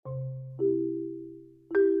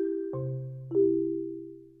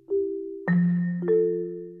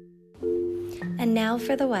And now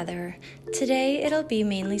for the weather. Today it'll be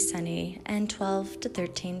mainly sunny and 12 to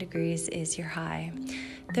 13 degrees is your high.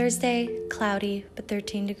 Thursday, cloudy but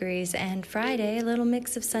 13 degrees, and Friday, a little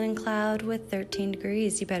mix of sun and cloud with 13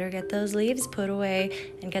 degrees. You better get those leaves put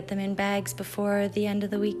away and get them in bags before the end of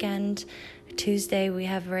the weekend. Tuesday we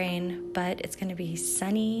have rain, but it's going to be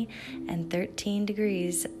sunny and 13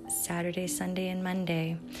 degrees Saturday, Sunday, and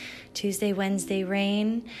Monday. Tuesday, Wednesday,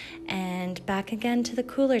 rain, and back again to the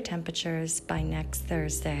cooler temperatures by next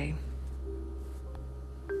Thursday.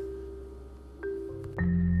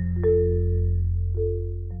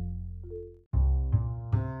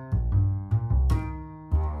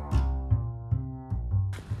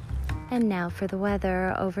 And now for the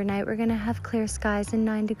weather. Overnight, we're going to have clear skies and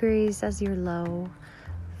 9 degrees as your low.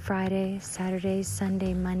 Friday, Saturday,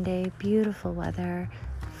 Sunday, Monday, beautiful weather.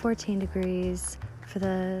 14 degrees for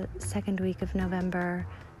the second week of November.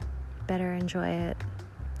 Better enjoy it.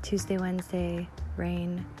 Tuesday, Wednesday,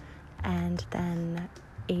 rain. And then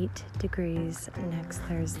 8 degrees next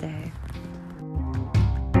Thursday.